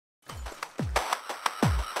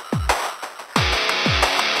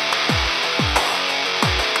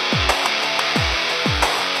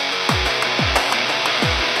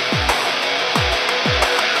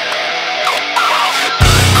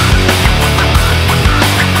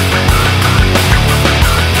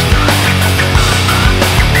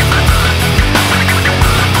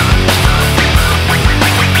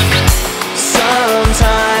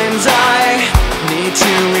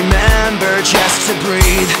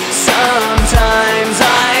Sometimes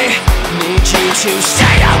I need you to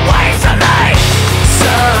stay away from me.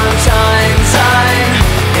 Sometimes I'm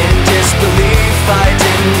in disbelief, I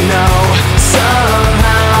didn't know.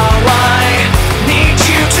 Somehow I need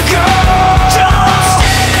you to go. Don't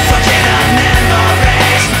stay. Forget our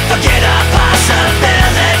memories, forget our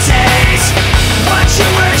possibilities. What you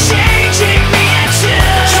were changing me into,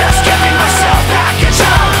 just giving myself back and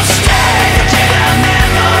don't stay. Forget our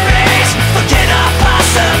memories, forget our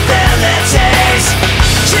possibilities.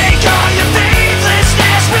 Take all your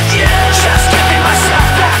faithlessness with you, just giving myself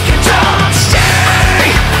back and don't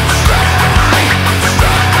stay.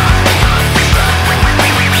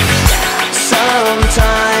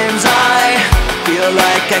 Sometimes I feel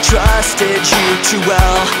like I trusted you too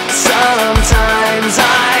well. Sometimes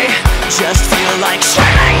I just feel like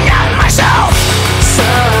shutting out my